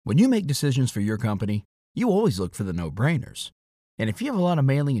When you make decisions for your company, you always look for the no-brainers. And if you have a lot of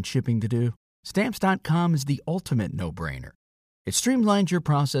mailing and shipping to do, Stamps.com is the ultimate no-brainer. It streamlines your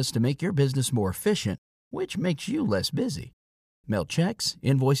process to make your business more efficient, which makes you less busy. Mail checks,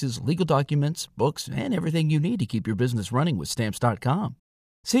 invoices, legal documents, books, and everything you need to keep your business running with Stamps.com.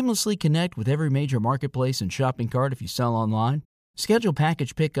 Seamlessly connect with every major marketplace and shopping cart if you sell online. Schedule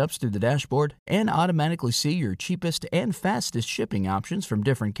package pickups through the dashboard and automatically see your cheapest and fastest shipping options from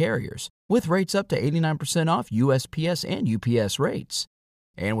different carriers, with rates up to 89% off USPS and UPS rates.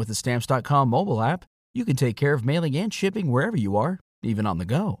 And with the Stamps.com mobile app, you can take care of mailing and shipping wherever you are, even on the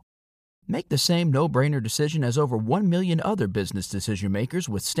go. Make the same no-brainer decision as over 1 million other business decision makers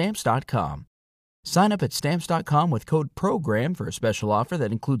with Stamps.com. Sign up at Stamps.com with code PROGRAM for a special offer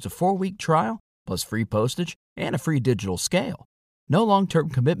that includes a 4-week trial, plus free postage and a free digital scale. No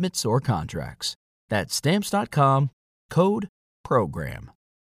long-term commitments or contracts. That's Stamps.com, code PROGRAM.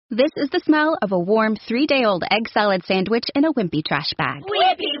 This is the smell of a warm 3-day-old egg salad sandwich in a wimpy trash bag.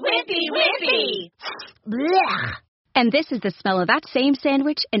 Wimpy, wimpy, wimpy! Blech. And this is the smell of that same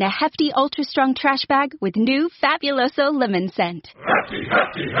sandwich in a hefty, ultra-strong trash bag with new Fabuloso lemon scent. Hefty,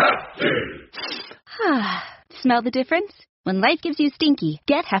 hefty, hefty! Smell the difference? When life gives you stinky,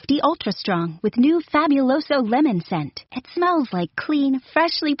 get Hefty Ultra Strong with new Fabuloso lemon scent. It smells like clean,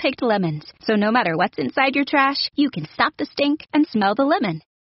 freshly picked lemons. So no matter what's inside your trash, you can stop the stink and smell the lemon.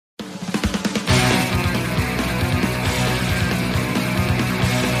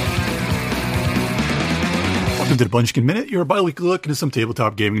 Welcome to the Bunchkin Minute, your bi-weekly look into some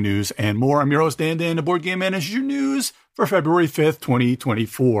tabletop gaming news and more. I'm your host, Dan, the Board Game Man, as your news for February 5th,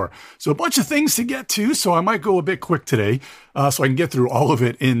 2024. So a bunch of things to get to, so I might go a bit quick today, so I can get through all of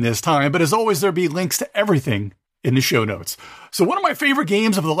it in this time. But as always, there'll be links to everything in the show notes. So one of my favorite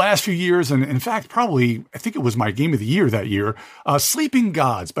games of the last few years, and in fact, probably, I think it was my game of the year that year, Sleeping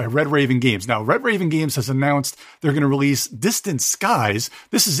Gods by Red Raven Games. Now, Red Raven Games has announced they're going to release Distant Skies.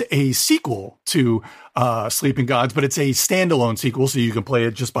 This is a sequel to Sleeping Gods, but it's a standalone sequel, so you can play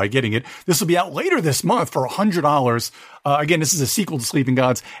it just by getting it. This will be out later this month for $100. Again, this is a sequel to Sleeping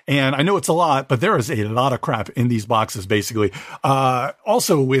Gods, and I know it's a lot, but there is a lot of crap in these boxes, basically.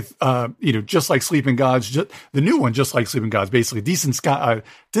 Also with, just like Sleeping Gods, the new one, just like Sleeping Gods, basically, Distant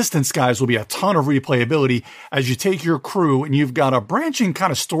Skies will be a ton of replayability as you take your crew and you've got a branching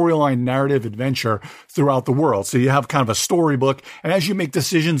kind of storyline narrative adventure throughout the world. So you have kind of a storybook, and as you make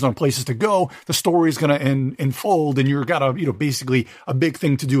decisions on places to go, the story is going to unfold, and you've got basically a big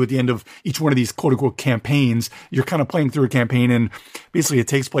thing to do at the end of each one of these quote unquote campaigns. You're kind of playing through a campaign, and basically it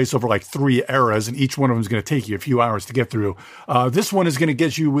takes place over like 3 eras, and each one of them is going to take you a few hours to get through. This one is going to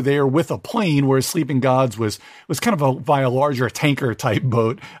get you there with a plane, whereas Sleeping Gods was kind of via larger tanker type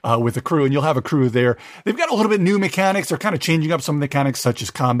boat with a crew, and you'll have a crew there. They've got a little bit new mechanics. They're kind of changing up some of the mechanics, such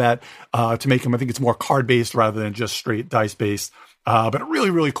as combat, to make them, I think it's more card based rather than just straight dice based. But a really,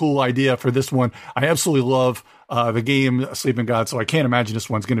 really cool idea for this one. I absolutely love the game Sleeping Gods, so I can't imagine this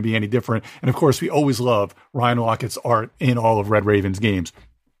one's going to be any different. And of course, we always love Ryan Laukatt's art in all of Red Raven's games.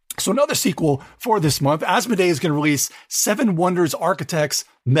 So another sequel for this month, Asmodee is going to release Seven Wonders Architects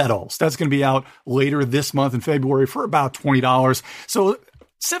Metals. That's going to be out later this month in February for about $20. So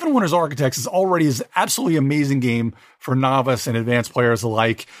Seven Wonders Architects is already an absolutely amazing game for novice and advanced players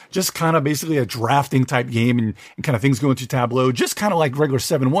alike. Just kind of basically a drafting type game and kind of things going through Tableau, just kind of like regular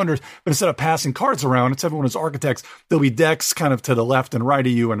Seven Wonders, but instead of passing cards around, it's Seven Wonders Architects. There'll be decks kind of to the left and right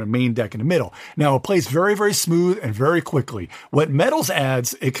of you and a main deck in the middle. Now, it plays very, very smooth and very quickly. What Metals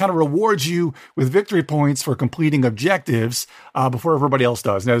adds, it kind of rewards you with victory points for completing objectives before everybody else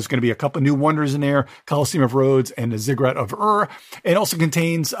does. Now, there's going to be a couple new wonders in there, Colosseum of Rhodes and the Ziggurat of Ur. It also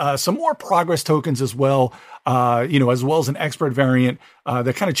contains some more progress tokens as well, as well as an expert variant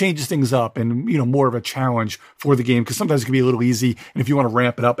that kind of changes things up and, more of a challenge for the game, because sometimes it can be a little easy, and if you want to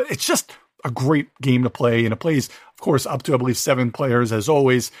ramp it up, it's just a great game to play, and it plays, of course, up to, I believe, 7 players as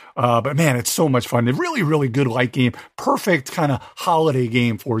always, but man, it's so much fun. A really, really good light game, perfect kind of holiday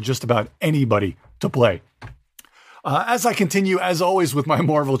game for just about anybody to play. As I continue, as always, with my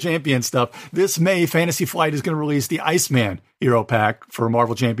Marvel Champion stuff, this May, Fantasy Flight is going to release the Iceman Hero Pack for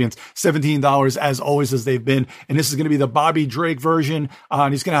Marvel Champions, $17 as always as they've been. And this is going to be the Bobby Drake version.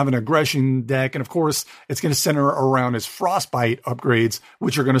 And he's going to have an aggression deck. And of course, it's going to center around his Frostbite upgrades,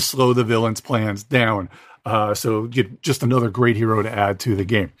 which are going to slow the villain's plans down. So just another great hero to add to the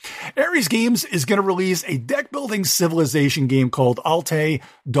game. Ares Games is going to release a deck-building civilization game called Altair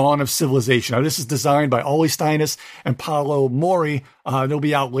Dawn of Civilization. Now, this is designed by Ollie Steinis and Paolo Mori. They'll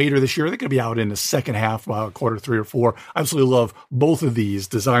be out later this year. They're going to be out in the second half, quarter 3 or 4. I absolutely love both of these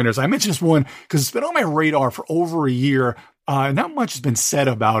designers. I mentioned this one because it's been on my radar for over a year, Not much has been said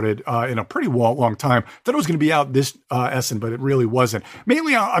about it in a pretty long time. Thought it was going to be out this Essen, but it really wasn't.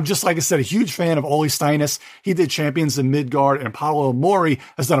 Mainly, I'm just, like I said, a huge fan of Ole Steiness. He did Champions in Midgard, and Paolo Mori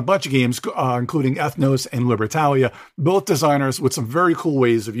has done a bunch of games, including Ethnos and Libertalia, both designers with some very cool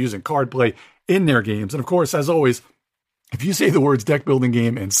ways of using card play in their games. And of course, as always, if you say the words deck building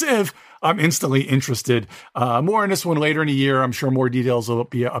game and Civ, I'm instantly interested. More on this one later in the year. I'm sure more details will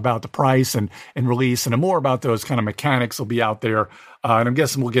be about the price and release, and more about those kind of mechanics will be out there. And I'm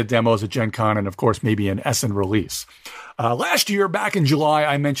guessing we'll get demos at Gen Con and, of course, maybe an Essen release. Last year, back in July,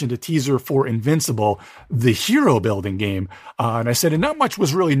 I mentioned a teaser for Invincible, the hero building game. And I said, and not much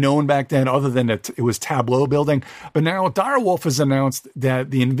was really known back then other than that it was tableau building. But now Direwolf has announced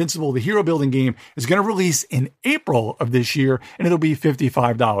that the Invincible, the hero building game, is going to release in April of this year, and it'll be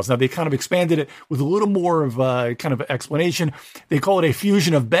 $55. Now, they kind of expanded it with a little more of a kind of explanation. They call it a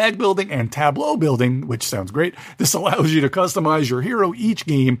fusion of bag building and tableau building, which sounds great. This allows you to customize your hero each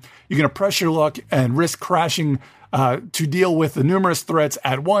game. You're going to press your luck and risk crashing to deal with the numerous threats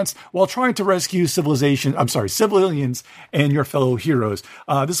at once while trying to rescue civilians and your fellow heroes.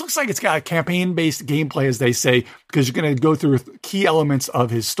 This looks like it's got a campaign-based gameplay, as they say, because you're going to go through key elements of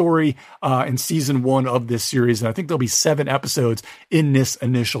his story in season 1 of this series. And I think there'll be 7 episodes in this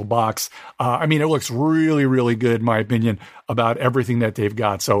initial box. I mean, it looks really, really good, in my opinion, about everything that they've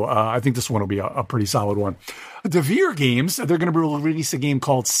got. So I think this one will be a pretty solid one. Devir Games, they're going to release a game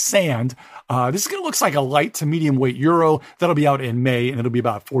called Sand. This is going to look like a light to medium weight Euro. That'll be out in May, and it'll be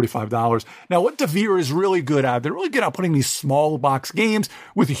about $45. Now, what Devir is really good at, they're really good at putting these small box games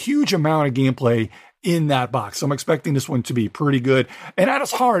with a huge amount of gameplay in that box. So I'm expecting this one to be pretty good. And at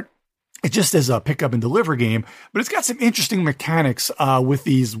its heart, it just is a pick up and deliver game, but it's got some interesting mechanics with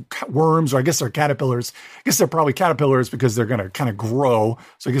these worms, or I guess they're caterpillars. I guess they're probably caterpillars because they're going to kind of grow.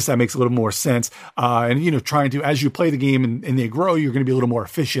 So I guess that makes a little more sense. And, trying to, as you play the game and they grow, you're going to be a little more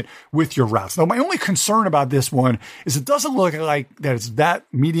efficient with your routes. Now, my only concern about this one is it doesn't look like that it's that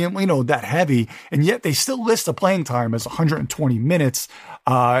medium, that heavy, and yet they still list the playing time as 120 minutes.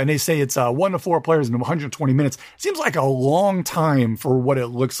 And they say it's 1 to 4 players in 120 minutes. Seems like a long time for what it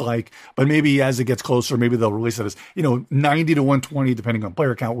looks like, but maybe as it gets closer, maybe they'll release it as, 90 to 120, depending on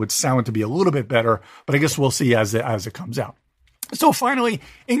player count, would sound to be a little bit better, but I guess we'll see as it comes out. So finally,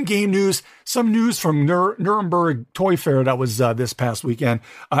 in-game news, some news from Nuremberg Toy Fair that was this past weekend.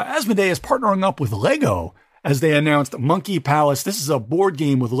 Asmodee is partnering up with LEGO as they announced Monkey Palace. This is a board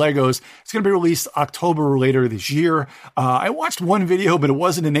game with Legos. It's going to be released October later this year. I watched one video, but it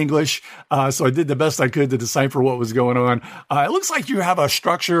wasn't in English, so I did the best I could to decipher what was going on. It looks like you have a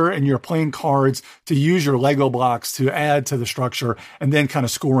structure and you're playing cards to use your Lego blocks to add to the structure and then kind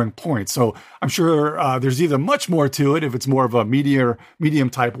of scoring points. So I'm sure there's either much more to it if it's more of a medium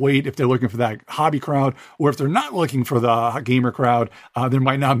type weight, if they're looking for that hobby crowd, or if they're not looking for the gamer crowd, there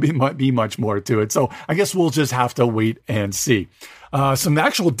might not be much more to it. So I guess we'll just have to wait and see. Some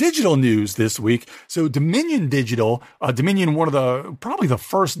actual digital news this week. So Dominion Digital, Dominion, probably the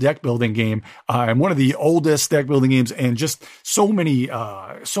first deck building game, and one of the oldest deck building games, and just so many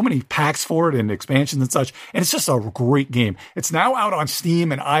packs for it and expansions and such. And it's just a great game. It's now out on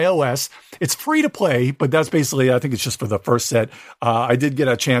Steam and iOS. It's free to play, but that's basically, I think it's just for the first set. I did get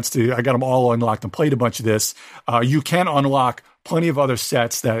a chance I got them all unlocked and played a bunch of this. You can unlock plenty of other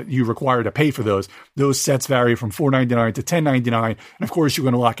sets that you require to pay for those. Those sets vary from $4.99 to $10.99. And of course, you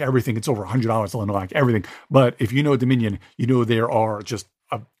can unlock everything. It's over $100 to unlock everything. But if you know Dominion, there are just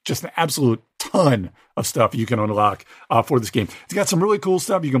an absolute ton of stuff you can unlock for this game. It's got some really cool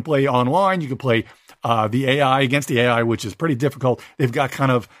stuff. You can play online. You can play the AI against the AI, which is pretty difficult. They've got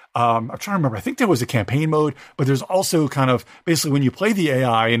kind of, I'm trying to remember, I think there was a campaign mode, but there's also kind of basically when you play the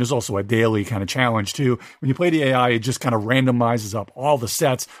AI, and there's also a daily kind of challenge too. When you play the AI, it just kind of randomizes up all the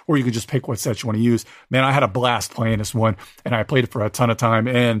sets, or you can just pick what sets you want to use. Man, I had a blast playing this one, and I played it for a ton of time,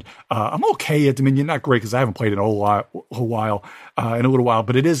 and I'm okay at Dominion. Not great because I haven't played it in a little while,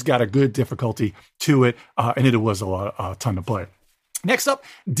 but it has got a good difficulty to it, and it was a ton to play. Next up,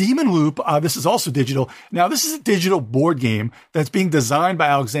 Demon Loop. This is also digital. Now, this is a digital board game that's being designed by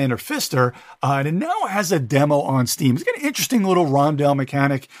Alexander Pfister, and it now has a demo on Steam. It's got an interesting little rondel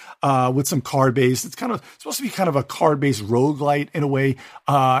mechanic with some card-based. It's supposed to be kind of a card-based roguelite in a way.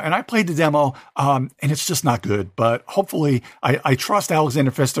 And I played the demo, and it's just not good. But hopefully, I trust Alexander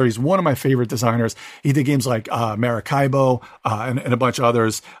Pfister. He's one of my favorite designers. He did games like Maracaibo and a bunch of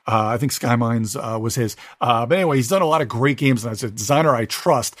others. I think Sky Mines was his. But anyway, he's done a lot of great games as a designer designer I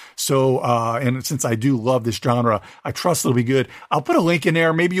trust. So, and since I do love this genre, I trust it'll be good. I'll put a link in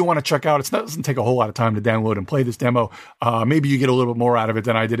there. Maybe you want to check out. It doesn't take a whole lot of time to download and play this demo. Maybe you get a little bit more out of it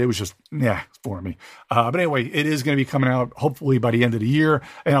than I did. It was just, for me. But anyway, it is going to be coming out hopefully by the end of the year,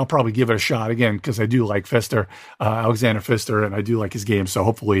 and I'll probably give it a shot again because I do like Pfister, Alexander Pfister, and I do like his game. So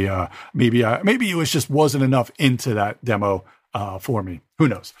hopefully, maybe it was just wasn't enough into that demo for me. Who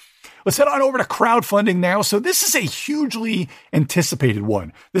knows? Let's head on over to crowdfunding now. So this is a hugely anticipated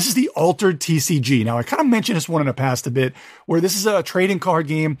one. This is the Altered TCG. Now, I kind of mentioned this one in the past a bit, where this is a trading card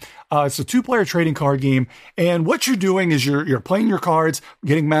game. It's a 2-player trading card game. And what you're doing is you're playing your cards,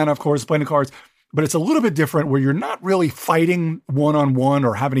 getting mana, of course, playing the cards. But it's a little bit different where you're not really fighting one-on-one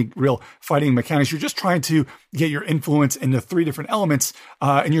or having any real fighting mechanics. You're just trying to get your influence into 3 different elements.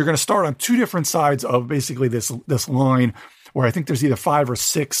 And you're going to start on 2 different sides of basically this line, where I think there's either 5 or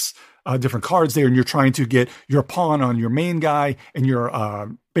 6 different cards there, and you're trying to get your pawn on your main guy and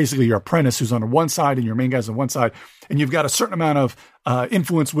your basically your apprentice who's on one side and your main guy's on one side, and you've got a certain amount of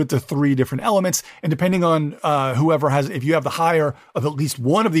influence with the 3 different elements, and depending on whoever has, if you have the higher of at least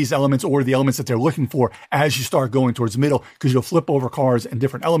one of these elements or the elements that they're looking for as you start going towards the middle, because you'll flip over cards and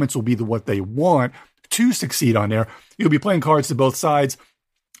different elements will be what they want to succeed on there. You'll be playing cards to both sides,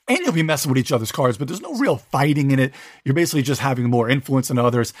 and you'll be messing with each other's cards, but there's no real fighting in it. You're basically just having more influence than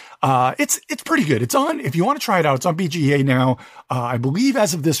others. It's pretty good. It's on, if you want to try it out, it's on BGA now. I believe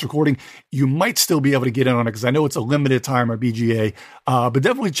as of this recording, you might still be able to get in on it because I know it's a limited time on BGA. But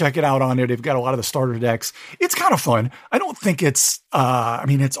definitely check it out on there. They've got a lot of the starter decks. It's kind of fun. I don't think it's,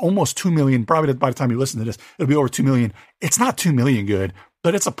 it's almost 2 million. Probably by the time you listen to this, it'll be over 2 million. It's not 2 million good,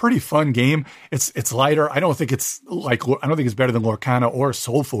 but it's a pretty fun game. It's lighter. I don't think it's better than Lorcana or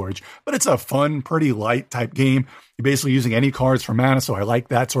Soulforge, but it's a fun, pretty light type game. You're basically using any cards for mana, so I like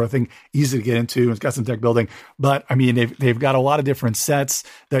that sort of thing. Easy to get into. It's got some deck building, but I mean, they've got a lot of different sets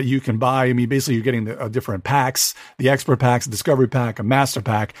that you can buy. I mean, basically you're getting the different packs, the expert packs, a discovery pack, a master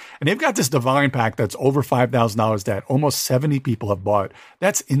pack, and they've got this divine pack that's over $5,000 that almost 70 people have bought.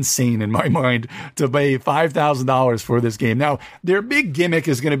 That's insane in my mind to pay $5,000 for this game. Now, their big gimmick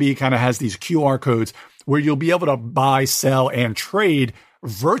is going to be kind of has these QR codes where you'll be able to buy, sell, and trade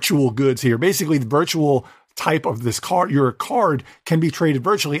virtual goods here. Basically, the virtual type of this card, your card can be traded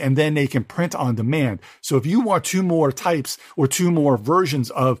virtually, and then they can print on demand. So if you want 2 more types or 2 more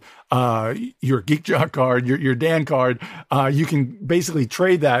versions of your Geek Jock card, your Dan card, you can basically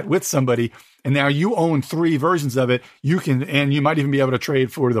trade that with somebody. And now you own 3 versions of it. And you might even be able to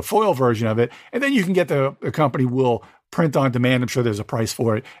trade for the foil version of it. And then you can get the company will print on demand. I'm sure there's a price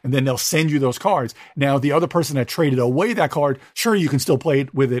for it. And then they'll send you those cards. Now, the other person that traded away that card, sure, you can still play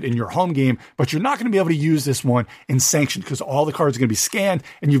with it in your home game, but you're not going to be able to use this one in Sanctioned because all the cards are going to be scanned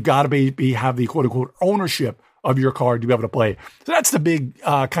and you've got to have the quote unquote ownership of your card to be able to play. So that's the big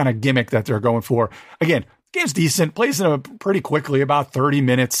kind of gimmick that they're going for. Again, the game's decent, plays in pretty quickly, about 30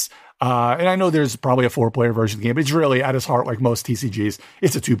 minutes. And I know there's probably a 4-player version of the game, but it's really at its heart, like most TCGs,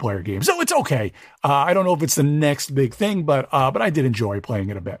 it's a 2-player game. So it's okay. I don't know if it's the next big thing, but I did enjoy playing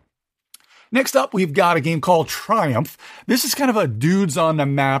it a bit. Next up, we've got a game called Triumph. This is kind of a dudes on the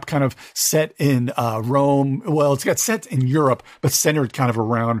map, kind of set in Rome. Well, it's got set in Europe, but centered kind of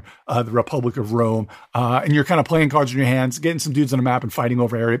around the Republic of Rome. And you're kind of playing cards in your hands, getting some dudes on the map and fighting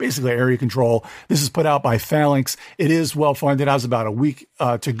over area, basically area control. This is put out by Phalanx. It is well funded. It has about a week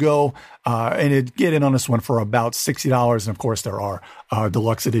to go. And it get in on this one for about $60. And of course, there are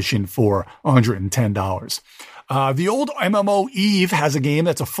deluxe edition for $110. The old MMO Eve has a game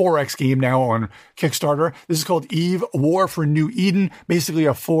that's a 4X game now on Kickstarter. This is called Eve War for New Eden, basically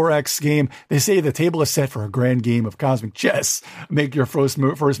a 4X game. They say the table is set for a grand game of cosmic chess. Make your first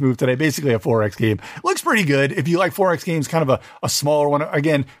move today. Basically a 4X game. Looks pretty good. If you like 4X games, kind of a smaller one.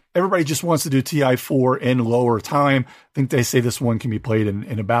 Again, everybody just wants to do TI4 in lower time. I think they say this one can be played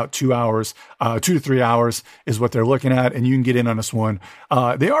in about 2 hours, 2 to 3 hours is what they're looking at. And you can get in on this one.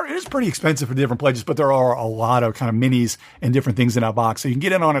 It is pretty expensive for different pledges, but there are a lot of kind of minis and different things in that box. So you can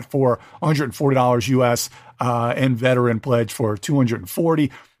get in on it for $140 US, and veteran pledge for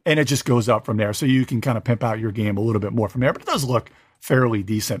 $240. And it just goes up from there. So you can kind of pimp out your game a little bit more from there, but it does look fairly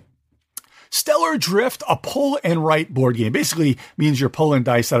decent. Stellar Drift, a pull and write board game. Basically means you're pulling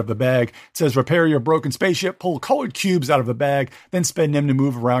dice out of the bag. It says repair your broken spaceship, pull colored cubes out of the bag, then spend them to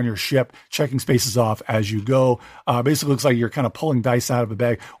move around your ship, checking spaces off as you go. Basically looks like you're kind of pulling dice out of the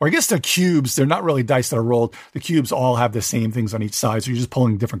bag. Or I guess the cubes, they're not really dice that are rolled. The cubes all have the same things on each side. So you're just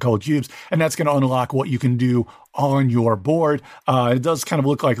pulling different colored cubes, and that's going to unlock what you can do on your board. It does kind of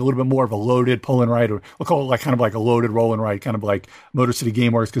look like a little bit more of a loaded pull and write, or we'll call it like kind of like a loaded roll and write, kind of like Motor City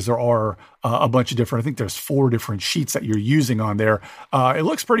Gameworks, because there are a bunch of different, I think there's 4 different sheets that you're using on there. It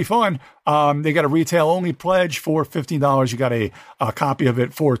looks pretty fun. They got a retail only pledge for $15. You got a copy of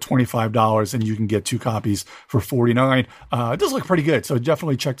it for $25, and you can get 2 copies for $49. It does look pretty good. So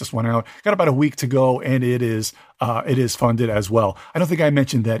definitely check this one out. Got about a week to go, and it is funded as well. I don't think I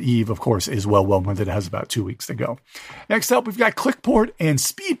mentioned that Eve, of course, is well funded. It has about 2 weeks to go. Next up, we've got ClickPort and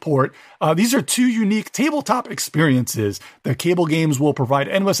Speedport. These are 2 unique tabletop experiences. The cable games will provide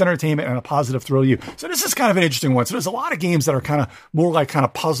endless entertainment and a positive thrill to you. So this is kind of an interesting one. So there's a lot of games that are kind of more like kind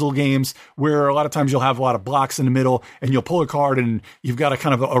of puzzle games, where a lot of times you'll have a lot of blocks in the middle, and you'll pull a card, and you've got to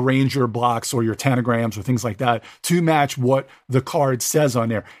kind of arrange your blocks or your tanagrams or things like that to match what the card says on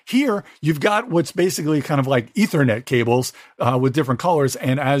there. Here, you've got what's basically kind of like Ethernet cables with different colors,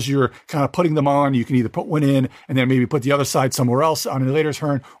 and as you're kind of putting them on, you can either put one in and then maybe put the other side somewhere else on a later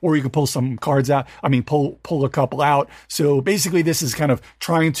turn, or you can pull some cards out. Pull a couple out. So basically, this is kind of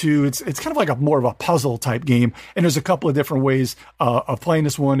trying to, it's kind of like a more of a puzzle type game, and there's a couple of different ways of playing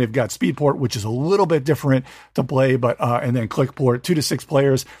this one. They've got Speedport, which is a little bit different to play, but and then ClickPort, 2 to 6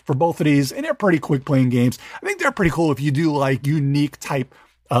 players for both of these, and they're pretty quick playing games. I think they're pretty cool if you do like unique type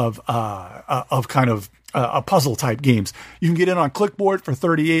of kind of a puzzle type games. You can get in on ClickPort for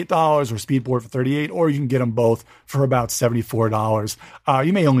 $38 or Speedport for $38, or you can get them both for about $74.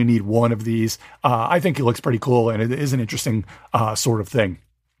 You may only need one of these. I think it looks pretty cool, and it is an interesting sort of thing.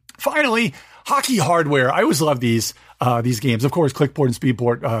 Finally, Hockey Hardware. I always love these games. Of course, ClickPort and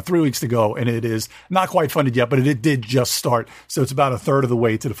Speedport, 3 weeks to go, and it is not quite funded yet, but it did just start. So it's about a third of the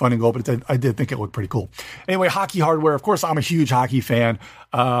way to the funding goal, but I did think it looked pretty cool. Anyway, Hockey Hardware. Of course, I'm a huge hockey fan.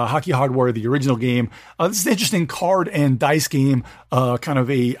 Hockey Hardware, the original game. This is an interesting card and dice game, kind of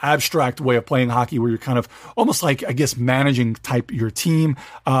a abstract way of playing hockey, where you're kind of almost like, I guess, managing type your team.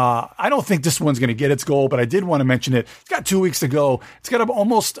 I don't think this one's going to get its goal, but I did want to mention it. It's got 2 weeks to go. It's got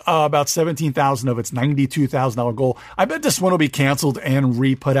almost about 17,000 of its $92,000 goal. I bet this one will be canceled and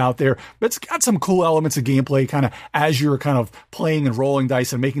re-put out there, but it's got some cool elements of gameplay kind of as you're kind of playing and rolling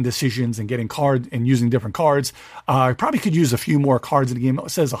dice and making decisions and getting cards and using different cards. Probably could use a few more cards in the game. It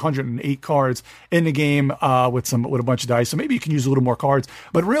says 108 cards in the game with a bunch of dice, so maybe you can use a little more cards.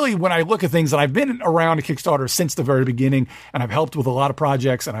 But really, when I look at things, and I've been around a Kickstarter since the very beginning, and I've helped with a lot of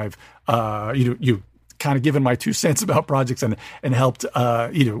projects, and I've kind of given my 2 cents about projects and helped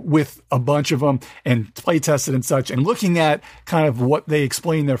with a bunch of them and play tested and such, and looking at kind of what they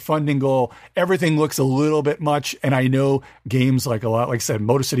explain their funding goal, everything looks a little bit much. And I know games like I said,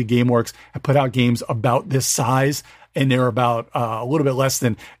 Motor City GameWorks have put out games about this size, and they're about a little bit less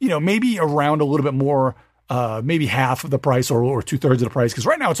than, maybe around a little bit more, maybe half of the price or 2/3 of the price. Because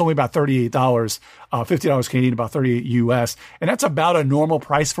right now it's only about $38, $50 Canadian, about $38 US. And that's about a normal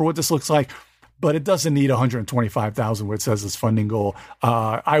price for what this looks like. But it doesn't need $125,000 where it says its funding goal.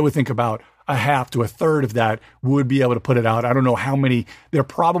 I would think about a half to a third of that would be able to put it out. I don't know how many. They're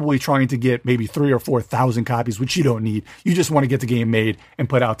probably trying to get maybe 3,000 or 4,000 copies, which you don't need. You just want to get the game made and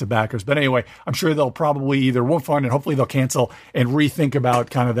put out to backers. But anyway, I'm sure they'll probably either won't fund and hopefully they'll cancel and rethink about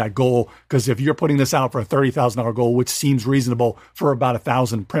kind of that goal. Because if you're putting this out for a $30,000 goal, which seems reasonable for about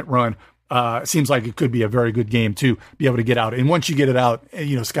 1,000 print run, it seems like it could be a very good game to be able to get out. And once you get it out,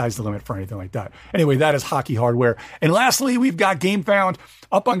 sky's the limit for anything like that. Anyway, that is Hockey Hardware. And lastly, we've got GameFound.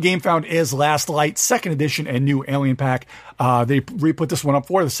 Up on GameFound is Last Light, 2nd edition and new Alien Pack. They re-put this one up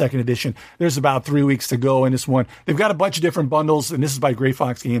for the 2nd edition. There's about 3 weeks to go in this one. They've got a bunch of different bundles, and this is by Gray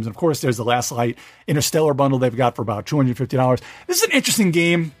Fox Games. And of course, there's the Last Light Interstellar bundle they've got for about $250. This is an interesting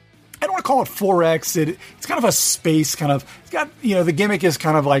game. I don't want to call it 4X. It's kind of a space kind of, it's got, the gimmick is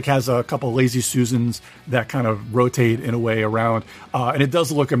kind of like has a couple of Lazy Susans that kind of rotate in a way around. And it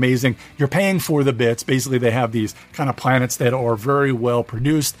does look amazing. You're paying for the bits. Basically, they have these kind of planets that are very well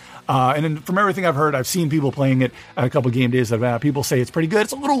produced. And then from everything I've heard, I've seen people playing it at a couple of game days that I've had. People say it's pretty good.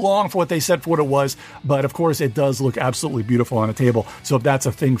 It's a little long for what they said for what it was. But of course, it does look absolutely beautiful on a table. So if that's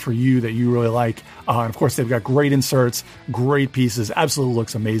a thing for you that you really like, and of course, they've got great inserts, great pieces. Absolutely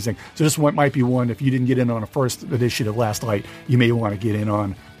looks amazing. So this one might be one, if you didn't get in on a 1st edition of Last Light, you may want to get in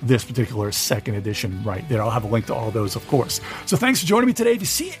on this particular 2nd edition right there. I'll have a link to all those, of course. So thanks for joining me today. If you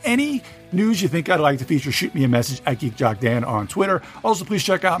see any news you think I'd like to feature, shoot me a message at GeekJockDan on Twitter. Also, please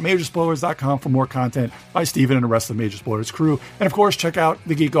check out MajorSpoilers.com for more content by Steven and the rest of the Major Spoilers crew. And of course, check out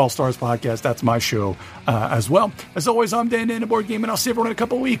the Geek All-Stars podcast. That's my show as well. As always, I'm Dan the Board Game, and I'll see everyone in a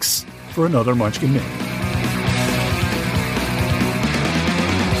couple of weeks for another Munchkin Minute.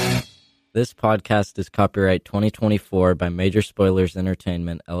 This podcast is copyright 2024 by Major Spoilers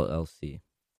Entertainment, LLC.